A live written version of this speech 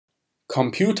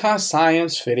Computer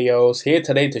Science Videos here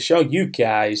today to show you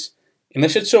guys in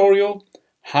this tutorial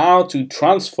how to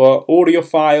transfer audio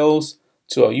files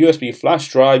to a USB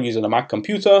flash drive using a Mac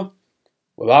computer.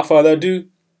 Without further ado,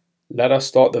 let us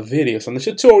start the video. So in the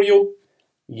tutorial,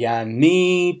 you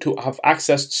need to have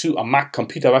access to a Mac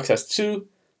computer, have access to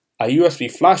a USB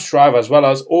flash drive as well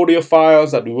as audio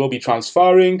files that we will be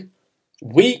transferring.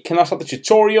 We cannot start the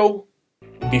tutorial.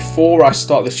 Before I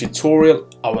start this tutorial,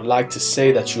 I would like to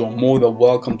say that you are more than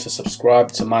welcome to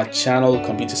subscribe to my channel,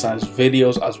 Computer Science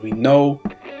Videos. As we know,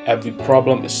 every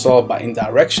problem is solved by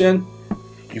indirection.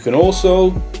 You can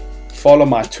also follow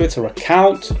my Twitter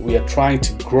account. We are trying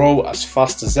to grow as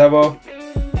fast as ever.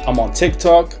 I'm on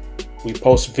TikTok. We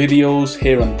post videos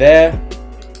here and there.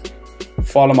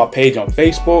 Follow my page on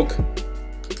Facebook.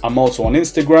 I'm also on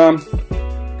Instagram.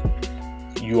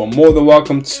 You are more than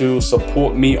welcome to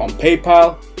support me on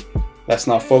PayPal. Let's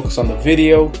now focus on the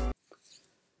video.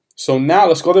 So now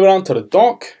let's go down to the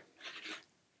dock.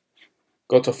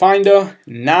 Go to Finder.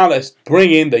 Now let's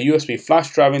bring in the USB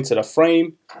flash drive into the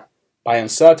frame by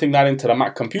inserting that into the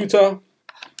Mac computer.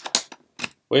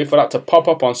 Wait for that to pop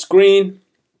up on screen.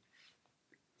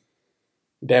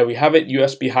 There we have it,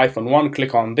 USB-1.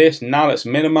 Click on this. Now let's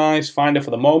minimize Finder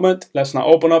for the moment. Let's now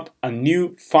open up a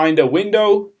new Finder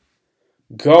window.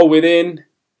 Go within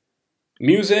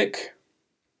Music,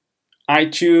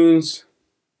 iTunes,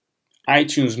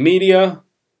 iTunes Media,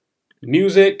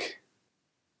 Music,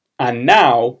 and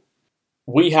now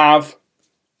we have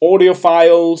audio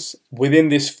files within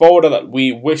this folder that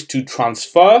we wish to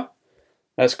transfer.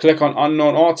 Let's click on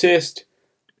Unknown Artist.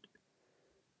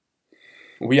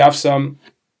 We have some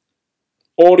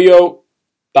audio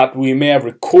that we may have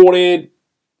recorded,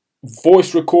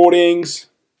 voice recordings,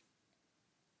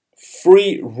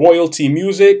 free royalty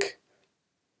music.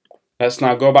 Let's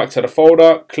now go back to the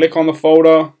folder, click on the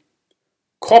folder,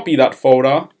 copy that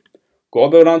folder, go all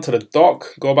the way down to the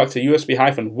dock, go back to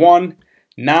USB-1.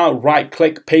 Now right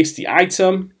click, paste the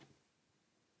item.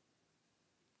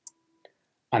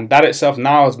 And that itself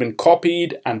now has been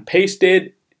copied and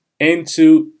pasted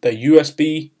into the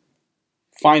USB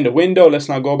Finder window. Let's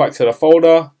now go back to the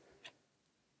folder,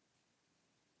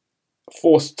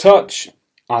 force touch,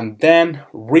 and then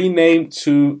rename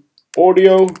to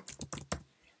audio.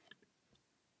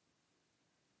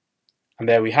 And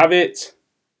there we have it.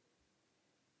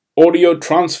 Audio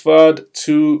transferred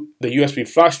to the USB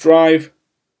flash drive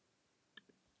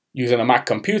using a Mac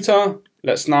computer.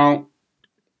 Let's now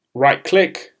right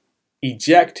click,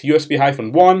 eject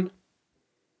USB-1.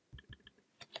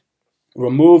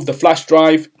 Remove the flash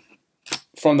drive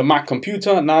from the Mac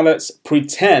computer. Now let's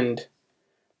pretend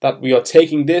that we are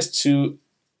taking this to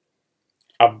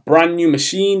a brand new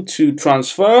machine to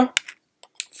transfer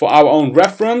for our own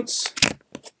reference.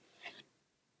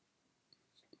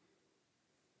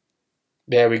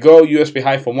 There we go,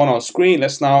 USB-1 on screen.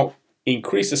 Let's now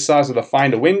increase the size of the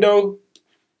Finder window.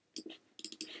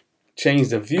 Change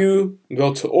the view,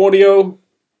 go to audio,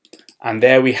 and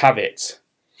there we have it.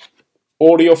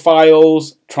 Audio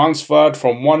files transferred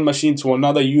from one machine to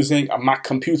another using a Mac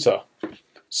computer.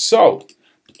 So,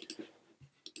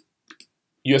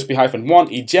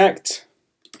 USB-1, eject,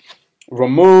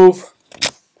 remove.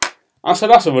 And so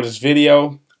that's it for this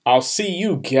video. I'll see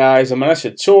you guys in my next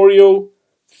tutorial.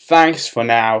 Thanks for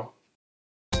now.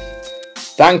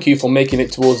 Thank you for making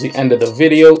it towards the end of the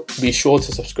video. Be sure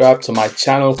to subscribe to my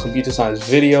channel, Computer Science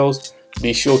Videos.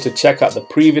 Be sure to check out the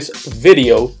previous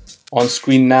video on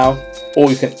screen now,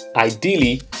 or you can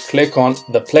ideally click on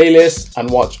the playlist and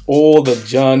watch all the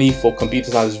journey for Computer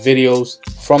Science Videos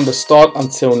from the start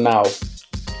until now.